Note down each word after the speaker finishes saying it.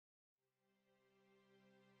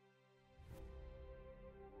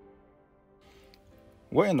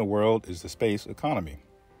What in the world is the space economy?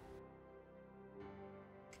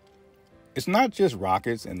 It's not just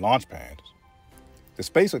rockets and launch pads. The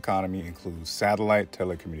space economy includes satellite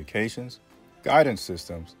telecommunications, guidance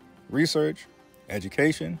systems, research,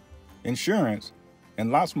 education, insurance,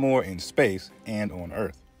 and lots more in space and on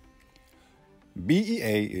Earth.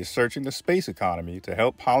 BEA is searching the space economy to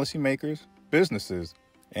help policymakers, businesses,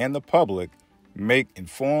 and the public make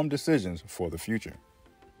informed decisions for the future.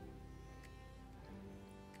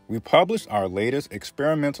 We published our latest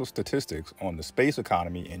experimental statistics on the space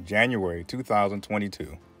economy in January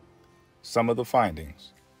 2022. Some of the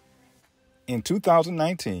findings. In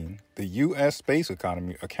 2019, the U.S. space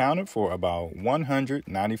economy accounted for about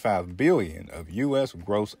 $195 billion of U.S.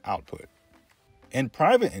 gross output. In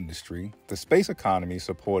private industry, the space economy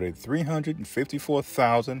supported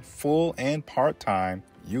 354,000 full and part-time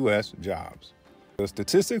U.S. jobs. The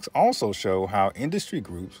statistics also show how industry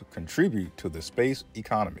groups contribute to the space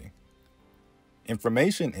economy.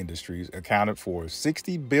 Information industries accounted for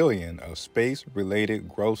 $60 billion of space-related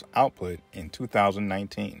gross output in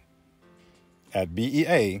 2019. At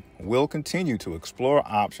BEA, we'll continue to explore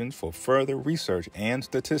options for further research and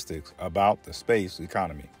statistics about the space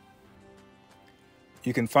economy.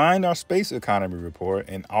 You can find our space economy report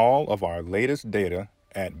and all of our latest data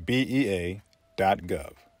at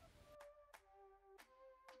bea.gov.